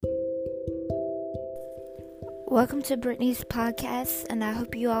Welcome to Brittanys podcast, and I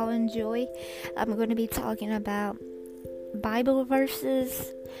hope you all enjoy. I'm going to be talking about Bible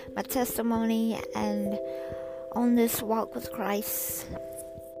verses, my testimony, and on this walk with Christ.